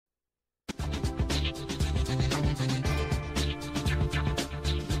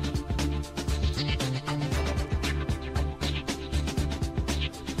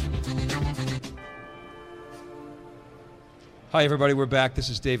Hi, everybody. We're back. This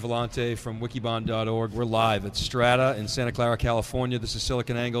is Dave Vellante from wikibon.org. We're live at Strata in Santa Clara, California. This is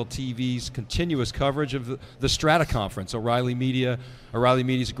SiliconANGLE TV's continuous coverage of the Strata conference. O'Reilly Media. O'Reilly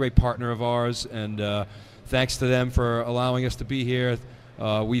Media is a great partner of ours, and thanks to them for allowing us to be here.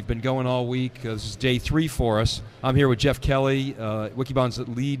 We've been going all week. This is day 3 for us. I'm here with Jeff Kelly, Wikibon's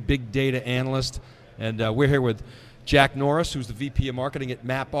lead big data analyst, and we're here with Jack Norris, who's the VP of Marketing at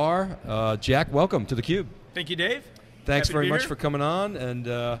MapR. Jack, welcome to theCUBE. Thank you, Dave. Thanks very much for coming on, and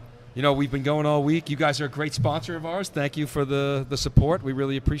you know, we've been going all week. You guys are a great sponsor of ours. Thank you for the support. We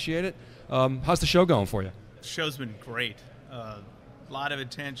really appreciate it. How's the show going for you? The show's been great. A lot of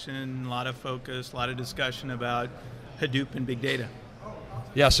attention, a lot of focus, a lot of discussion about Hadoop and big data.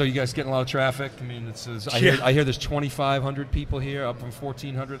 Yeah, so you guys getting a lot of traffic. I mean, I hear there's 2,500 people here, up from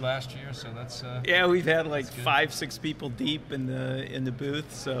 1,400 last year. So that's yeah, we've had like 5-6 people deep in the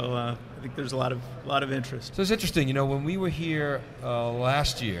booth. So I think there's a lot of interest. So it's interesting, you know, when we were here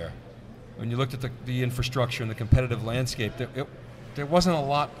last year, when you looked at the infrastructure and the competitive landscape, there wasn't a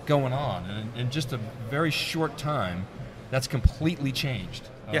lot going on, and in just a very short time, that's completely changed.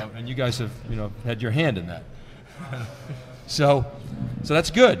 Yeah. And you guys have, you know, had your hand in that. So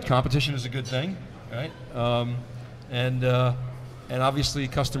that's good. Competition is a good thing, right? And obviously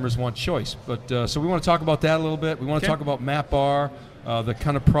customers want choice. But so we want to talk about that a little bit. We want to talk about MapR, the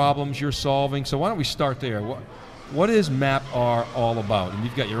kind of problems you're solving. So why don't we start there? What is MapR all about? And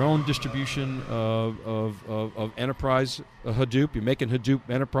you've got your own distribution of enterprise Hadoop. You're making Hadoop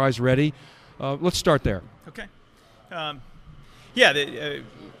enterprise ready. Let's start there. Okay. Yeah.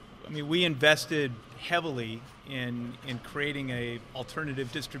 I mean, we invested heavily in creating a alternative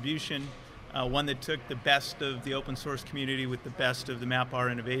distribution, one that took the best of the open source community with the best of the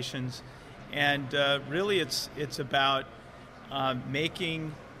MapR innovations, and really it's about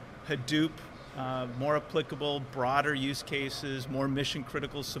making Hadoop more applicable, broader use cases, more mission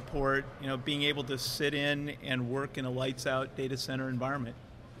critical support. You know, being able to sit in and work in a lights out data center environment.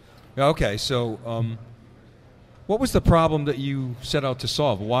 Okay, so. What was the problem that you set out to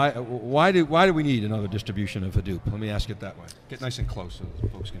solve? Why do we need another distribution of Hadoop? Let me ask it that way. Get nice and close so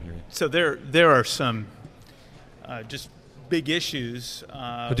folks can hear you. So there are some just big issues.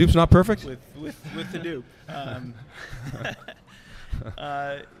 Hadoop's not perfect? With Hadoop.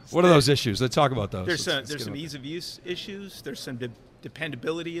 What are those issues? Let's talk about those. There's some ease of use issues. There's some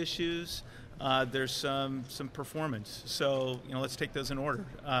dependability issues. There's some performance. So let's take those in order.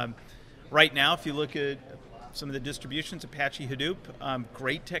 Right now, if you look at some of the distributions, Apache Hadoop,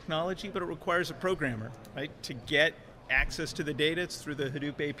 great technology, but it requires a programmer, right? To get access to the data, it's through the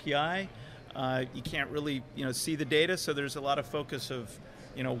Hadoop API. You can't really, see the data, so there's a lot of focus of,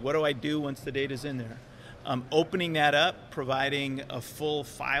 what do I do once the data's in there? Opening that up, providing a full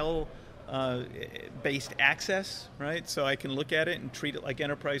file based access, right? So I can look at it and treat it like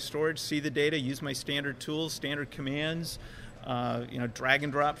enterprise storage, see the data, use my standard tools, standard commands, drag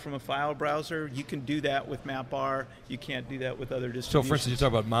and drop from a file browser. You can do that with MapR. You can't do that with other distributions. So, for instance, you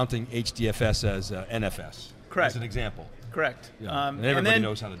talk about mounting HDFS as NFS. Correct. As an example. Correct. Yeah. And everybody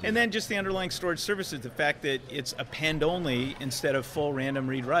knows how to do that. And then just the underlying storage services, the fact that it's append only instead of full random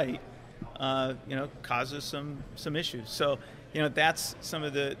read-write, causes some issues. So, that's some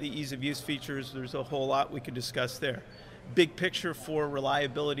of the ease of use features. There's a whole lot we could discuss there. Big picture for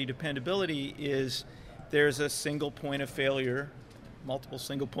reliability, dependability is there's a single point of failure, multiple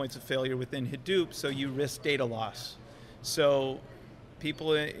single points of failure within Hadoop, so you risk data loss. So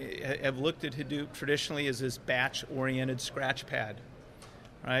people have looked at Hadoop traditionally as this batch-oriented scratch pad,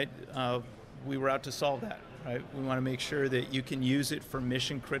 right? We were out to solve that, right? We want to make sure that you can use it for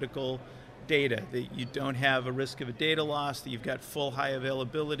mission-critical data, that you don't have a risk of a data loss, that you've got full high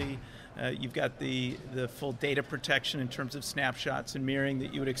availability, you've got the full data protection in terms of snapshots and mirroring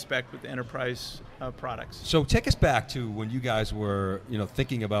that you would expect with enterprise products. So take us back to when you guys were,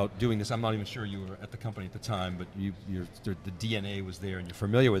 thinking about doing this. I'm not even sure you were at the company at the time, but the DNA was there and you're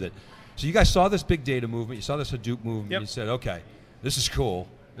familiar with it. So you guys saw this big data movement, you saw this Hadoop movement, and you said, okay, this is cool,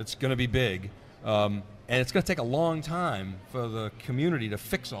 it's going to be big, and it's going to take a long time for the community to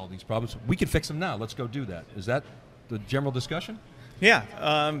fix all these problems. We can fix them now, let's go do that. Is that the general discussion? Yeah,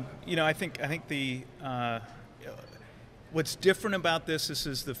 I think the what's different about this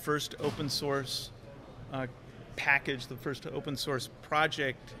is the first open source package, the first open source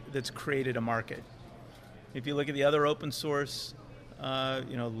project that's created a market. If you look at the other open source,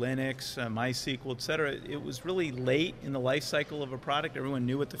 Linux, MySQL, et cetera, it was really late in the life cycle of a product. Everyone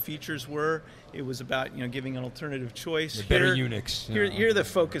knew what the features were. It was about giving an alternative choice. The better Unix. Here the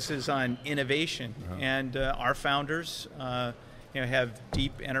focus is on innovation, and our founders. have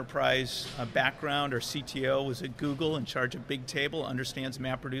deep enterprise background. Our CTO was at Google, in charge of Bigtable, understands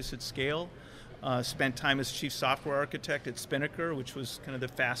MapReduce at scale. Spent time as chief software architect at Spinnaker, which was kind of the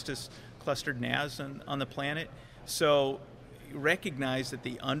fastest clustered NAS on the planet. So recognize that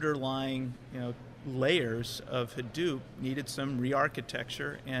the underlying layers of Hadoop needed some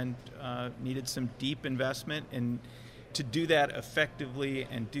re-architecture and needed some deep investment, and to do that effectively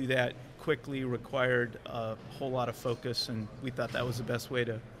and do that quickly required a whole lot of focus, and we thought that was the best way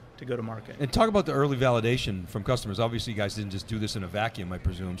to go to market. And talk about the early validation from customers. Obviously, you guys didn't just do this in a vacuum, I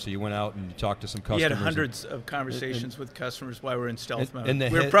presume. So you went out and you talked to some customers. We had hundreds of conversations with customers while we were in stealth mode. And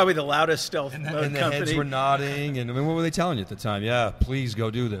we were probably the loudest stealth mode company. And the heads were nodding. And I mean, what were they telling you at the time? Yeah, please go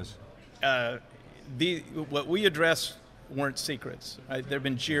do this. What we addressed weren't secrets. Right? There have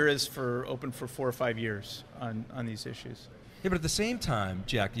been JIRAs open for 4 or 5 years on these issues. Yeah, but at the same time,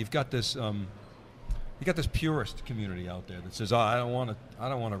 Jack, you've got this purist community out there that says, "Oh, I don't want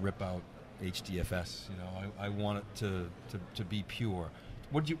to rip out HDFS. I want it to be pure."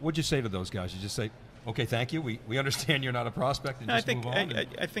 What'd you say to those guys? You just say, "Okay, thank you. We understand you're not a prospect," and just move on.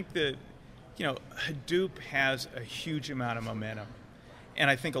 I think that Hadoop has a huge amount of momentum,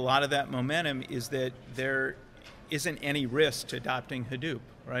 and I think a lot of that momentum is that there isn't any risk to adopting Hadoop.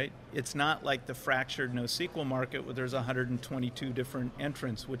 Right? It's not like the fractured NoSQL market where there's 122 different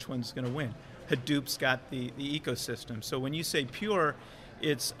entrants. Which one's going to win? Hadoop's got the ecosystem. So when you say pure,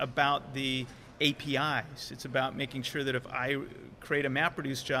 it's about the APIs. It's about making sure that if I create a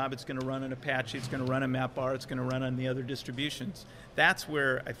MapReduce job, it's going to run on Apache, it's going to run on MapR, it's going to run on the other distributions. That's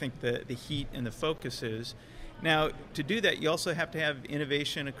where I think the heat and the focus is. Now, to do that, you also have to have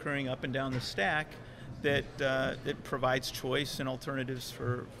innovation occurring up and down the stack that provides choice and alternatives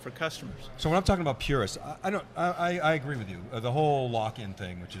for customers. So when I'm talking about purists, I agree with you. The whole lock-in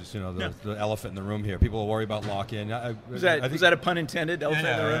thing, which is the elephant in the room here. People will worry about lock-in. Was that a pun intended? Elephant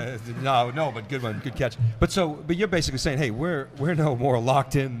in the room? No, but good one, good catch. But you're basically saying, hey, we're no more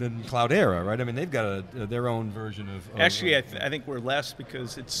locked in than Cloudera, right? I mean, they've got their own version of. Actually, I think we're less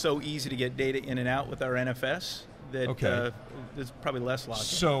because it's so easy to get data in and out with our NFS. That there's probably less logic.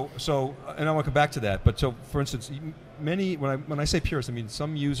 So, and I want to come back to that. But so, for instance, when I say purists, I mean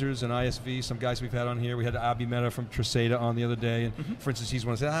some users in ISV, some guys we've had on here. We had Abhi Mehta from Strata on the other day, and for instance, he's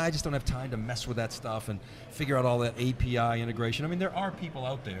one who said, I just don't have time to mess with that stuff and figure out all that API integration. I mean, there are people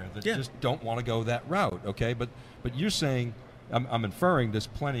out there that just don't want to go that route. Okay, but you're saying, I'm inferring there's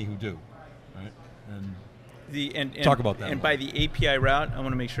plenty who do, right? And talk about that. And by the API route, I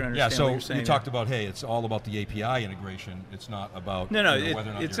want to make sure I understand what you're saying. You talked about, hey, it's all about the API integration. It's not about whether or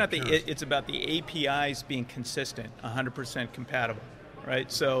not it's not it's about the APIs being consistent, 100% compatible,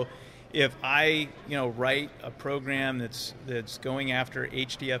 right? So if I write a program that's going after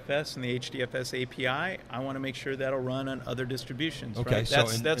HDFS and the HDFS API, I want to make sure that'll run on other distributions. Okay, right? so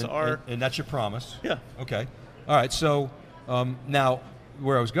and that's your promise. Yeah. Okay. All right. So now,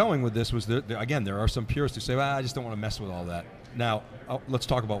 where I was going with this was again, there are some purists who say, well, I just don't want to mess with all that. Now, let's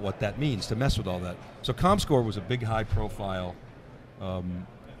talk about what that means to mess with all that. So ComScore was a big, high-profile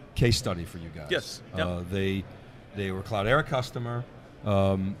case study for you guys. Yes. Yep. They were a Cloudera customer.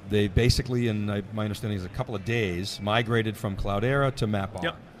 They basically, in my understanding is a couple of days, migrated from Cloudera to MapR.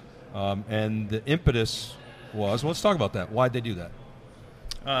 Yep. And the impetus was, let's talk about that. Why'd they do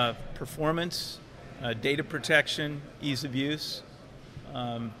that? Performance, data protection, ease of use.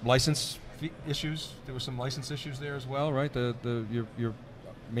 License issues. There were some license issues there as well, right? Your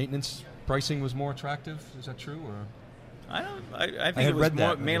maintenance pricing was more attractive. Is that true, or? I think it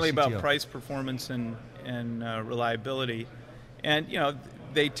was mainly about price, performance, and reliability. And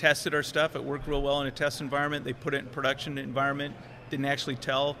they tested our stuff. It worked real well in a test environment. They put it in production environment. Didn't actually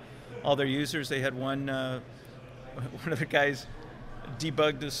tell all their users. They had one of the guys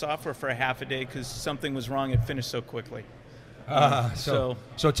debugged the software for a half a day because something was wrong. It finished so quickly. So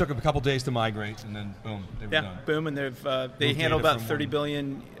it took them a couple days to migrate, and then boom, they were done. Yeah, boom, and they handle about 30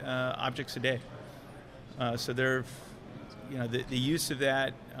 billion objects a day. So they're, the use of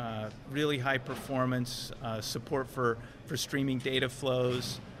that, really high performance, support for streaming data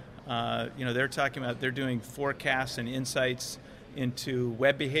flows. They're talking about they're doing forecasts and insights into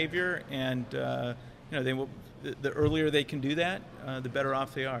web behavior, and the earlier they can do that, the better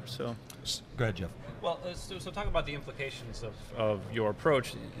off they are. So, go ahead, Jeff. Well, so talk about the implications of your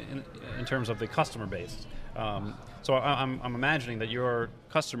approach in terms of the customer base. So I'm imagining that your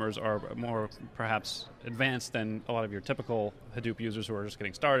customers are more perhaps advanced than a lot of your typical Hadoop users who are just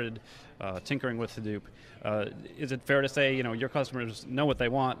getting started, tinkering with Hadoop. Is it fair to say your customers know what they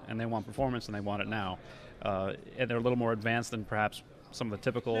want, and they want performance, and they want it now, and they're a little more advanced than perhaps some of the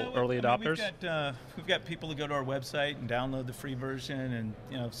typical No, early adopters? We've got people who go to our website and download the free version,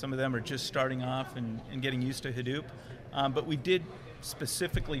 and some of them are just starting off and getting used to Hadoop. But we did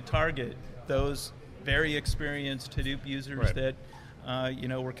specifically target those very experienced Hadoop users that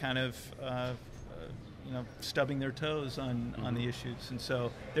were kind of stubbing their toes on the issues, and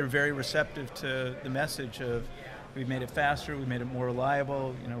so they're very receptive to the message of we've made it faster, we've made it more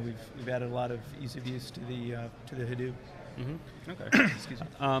reliable. We've added a lot of ease of use to the Hadoop. Okay. Excuse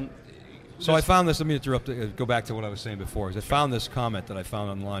me. So I found this, let me interrupt, go back to what I was saying before. I found this comment that I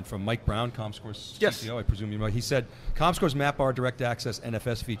found online from Mike Brown, ComScore's CTO, I presume you know. He said, ComScore's MapR Direct Access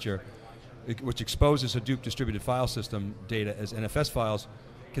NFS feature, which exposes Hadoop distributed file system data as NFS files,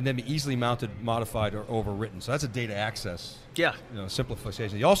 can then be easily mounted, modified, or overwritten. So that's a data access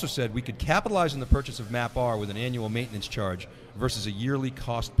simplification. He also said we could capitalize on the purchase of MapR with an annual maintenance charge versus a yearly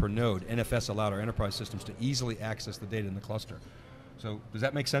cost per node. NFS allowed our enterprise systems to easily access the data in the cluster. So does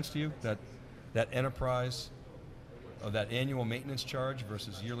that make sense to you? That enterprise, that annual maintenance charge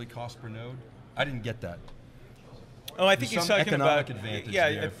versus yearly cost per node? I didn't get that. Oh, I think he's talking about advantage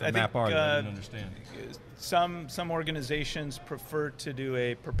there for MapR that I didn't understand. Some organizations prefer to do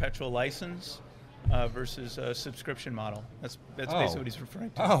a perpetual license versus a subscription model. That's basically what he's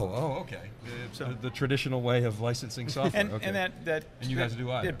referring to. Okay. The traditional way of licensing software. And that you guys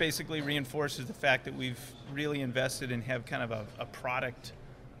do either. It basically reinforces the fact that we've really invested and have kind of a product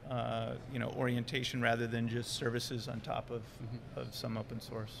orientation rather than just services on top of some open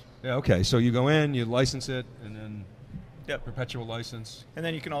source. Yeah, okay. So you go in, you license it, and then perpetual license. And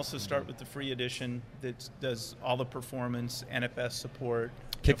then you can also start with the free edition that does all the performance, NFS support,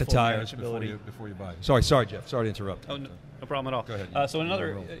 kick the tires before you buy it. Sorry, Jeff. Sorry to interrupt. Oh, no problem at all. Go ahead. So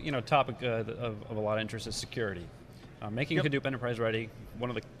another topic of a lot of interest is security. Making Hadoop enterprise ready, one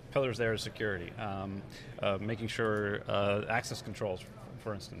of the pillars there is security. Making sure access controls,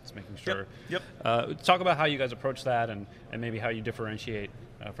 for instance, making sure. Talk about how you guys approach that and maybe how you differentiate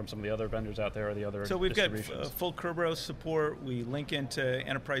from some of the other vendors out there or the other So we've got distributions. full Kerberos support. We link into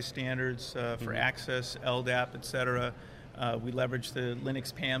enterprise standards for access, LDAP, et cetera. We leverage the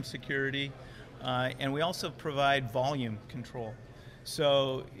Linux PAM security. And we also provide volume control.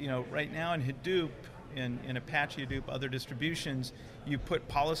 So, right now in Hadoop, in Apache Hadoop, other distributions, you put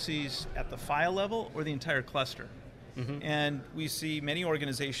policies at the file level or the entire cluster. And we see many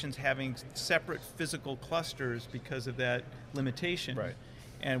organizations having separate physical clusters because of that limitation. Right.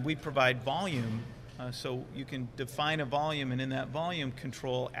 And we provide volume, so you can define a volume, and in that volume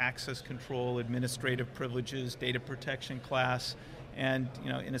control access control, administrative privileges, data protection class, and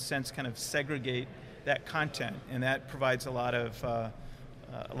in a sense kind of segregate that content, and that provides a lot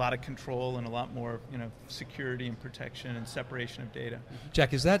of control and a lot more security and protection and separation of data.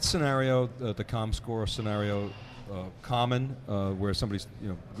 Jack, is that scenario, the ComScore scenario, common, where somebody's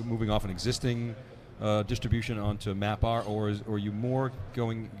moving off an existing distribution onto MapR, or are you more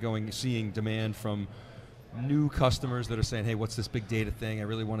seeing demand from new customers that are saying, hey, what's this big data thing? I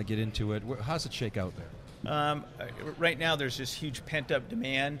really want to get into it. How does it shake out there? Right now there's just huge pent-up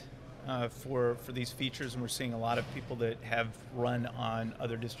demand for these features, and we're seeing a lot of people that have run on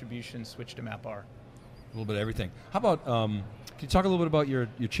other distributions switch to MapR. A little bit of everything. How about, can you talk a little bit about your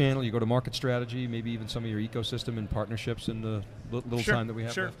channel, your go-to-market strategy, maybe even some of your ecosystem and partnerships in the little time that we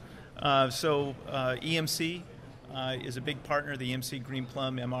have left? So EMC is a big partner. The EMC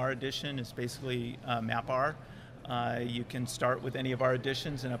Greenplum MR edition is basically MapR. You can start with any of our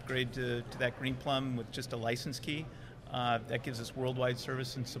editions and upgrade to that Greenplum with just a license key. That gives us worldwide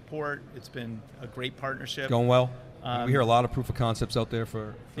service and support. It's been a great partnership. Going well? We hear a lot of proof of concepts out there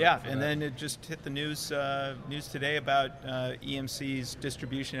for then it just hit the news today about EMC's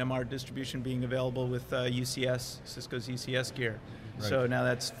distribution, MR distribution being available with UCS, Cisco's UCS gear. Right. So now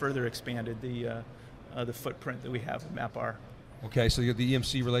that's further expanded the footprint that we have with MapR. Okay, so you have the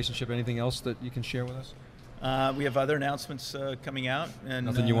EMC relationship. Anything else that you can share with us? We have other announcements coming out. And,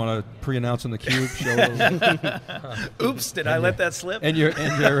 nothing you want to pre-announce on the Cube? Show Oops, did I let that slip? And you're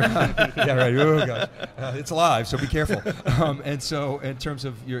yeah, right. Oh gosh, it's live, so be careful. And so, in terms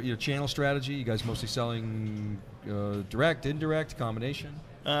of your channel strategy, you guys mostly selling direct, indirect, combination?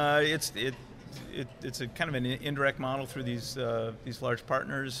 It's a kind of an indirect model through these large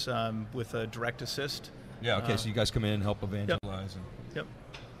partners with a direct assist. Yeah. Okay. So you guys come in and help evangelize. Yep.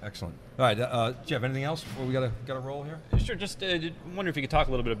 Excellent. All right, Jeff, anything else before we got to roll here? Sure. Just wonder if you could talk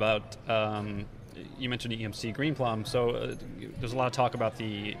a little bit about. You mentioned EMC Greenplum, so there's a lot of talk about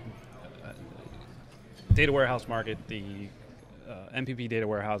the data warehouse market, the MPP data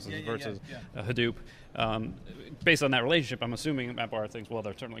warehouses versus yeah. Hadoop. Based on that relationship, I'm assuming MapR thinks, well,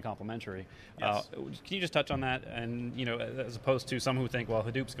 they're certainly complementary. Yes. Can you just touch on that? And as opposed to some who think, well,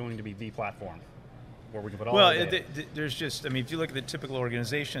 Hadoop's going to be the platform where we can put all. Well, there's just, I mean, if you look at the typical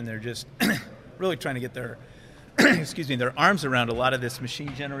organization, they're just really trying to get their excuse me, their arms around a lot of this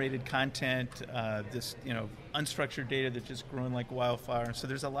machine-generated content, this unstructured data that's just growing like wildfire. So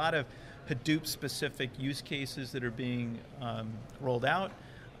there's a lot of Hadoop-specific use cases that are being rolled out.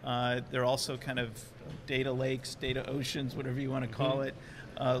 They're also kind of data lakes, data oceans, whatever you want to call it,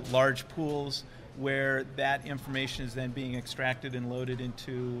 large pools where that information is then being extracted and loaded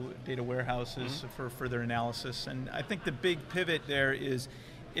into data warehouses for further analysis. And I think the big pivot there is,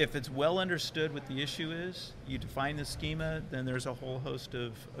 if it's well understood what the issue is, you define the schema, then there's a whole host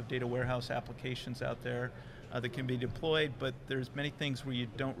of data warehouse applications out there that can be deployed, but there's many things where you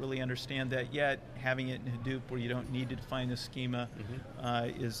don't really understand that yet. Having it in Hadoop where you don't need to define the schema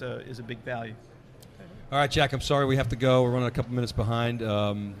is a big value. All right, Jack, I'm sorry we have to go. We're running a couple minutes behind.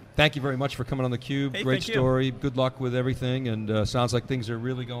 Thank you very much for coming on theCUBE. Hey, great thank story. you. Good luck with everything, and sounds like things are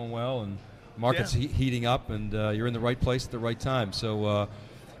really going well, and market's heating up, and you're in the right place at the right time. So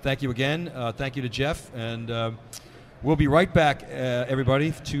thank you again. Thank you to Jeff, and we'll be right back,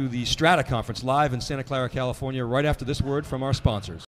 everybody, to the Strata conference live in Santa Clara, California, right after this word from our sponsors.